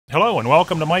Hello and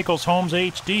welcome to Michael's Homes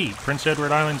HD, Prince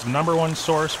Edward Island's #1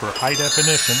 source for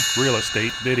high-definition real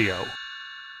estate video.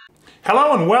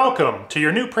 Hello and welcome to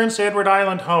your new Prince Edward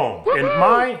Island home in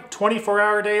my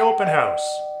 24-hour day open house.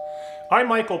 I'm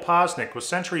Michael Poczynek with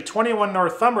Century 21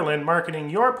 Northumberland, marketing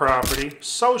your property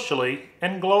socially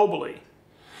and globally.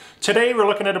 Today we're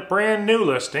looking at a brand new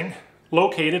listing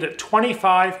located at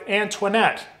 25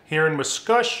 Antoinette here in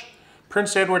Miscouche,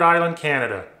 Prince Edward Island,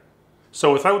 Canada.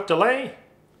 So without delay,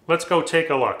 let's go take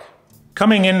a look.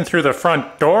 Coming in through the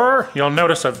front door, you'll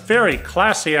notice a very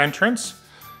classy entrance.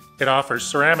 It offers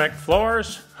ceramic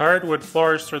floors, hardwood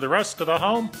floors through the rest of the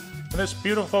home, and this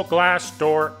beautiful glass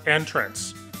door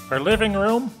entrance. Our living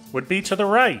room would be to the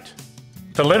right.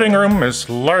 The living room is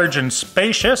large and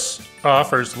spacious,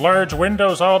 offers large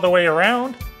windows all the way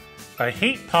around, a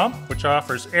heat pump which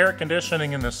offers air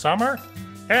conditioning in the summer,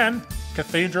 and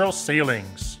cathedral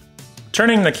ceilings.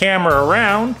 Turning the camera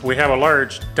around, we have a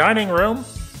large dining room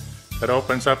that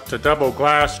opens up to double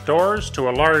glass doors to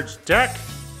a large deck,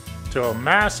 to a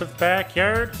massive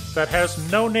backyard that has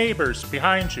no neighbors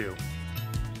behind you.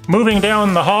 Moving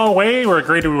down the hallway, we're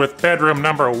greeted with bedroom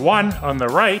number 1 on the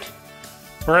right.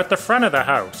 We're at the front of the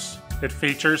house. It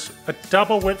features a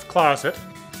double width closet,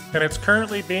 and it's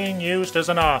currently being used as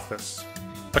an office.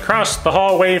 Across the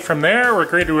hallway from there, we're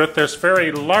greeted with this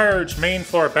very large main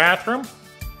floor bathroom,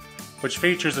 which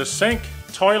features a sink,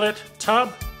 toilet,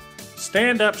 tub,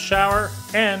 stand-up shower,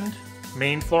 and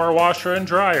main floor washer and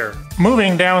dryer.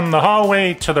 Moving down the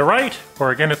hallway to the right, or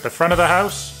again at the front of the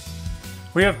house,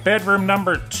 we have bedroom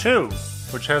number 2,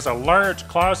 which has a large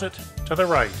closet to the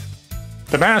right.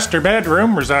 The master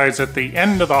bedroom resides at the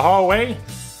end of the hallway,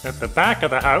 at the back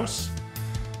of the house.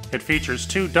 It features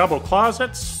 2 double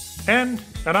closets and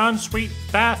an ensuite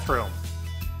bathroom.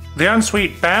 The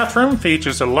ensuite bathroom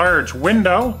features a large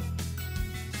window,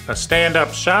 a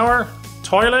stand-up shower,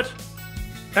 toilet,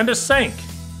 and a sink.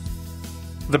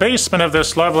 The basement of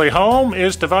this lovely home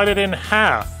is divided in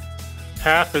half.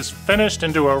 Half is finished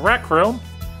into a rec room,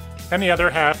 and the other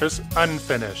half is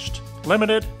unfinished,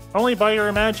 limited only by your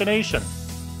imagination.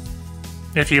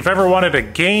 If you've ever wanted a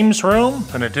games room,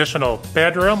 an additional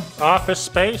bedroom, office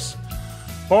space,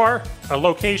 or a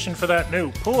location for that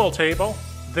new pool table,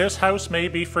 this house may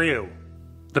be for you.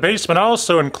 The basement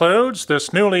also includes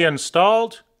this newly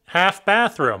installed half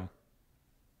bathroom.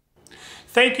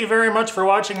 Thank you very much for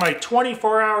watching my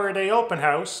 24-hour-a-day open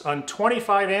house on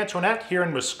 25 Antoinette here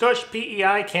in Miscouche,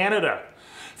 PEI, Canada.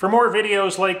 For more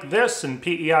videos like this and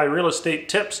PEI real estate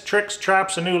tips, tricks,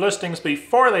 traps, and new listings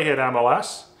before they hit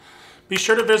MLS, be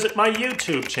sure to visit my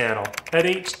YouTube channel at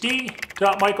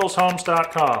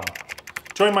hd.michaelshomes.com.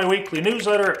 Join my weekly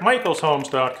newsletter at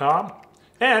michaelshomes.com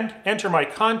and enter my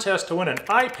contest to win an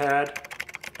iPad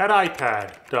at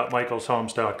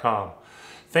ipad.michaelshomes.com.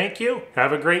 Thank you,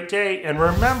 have a great day, and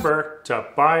remember to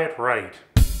buy it right.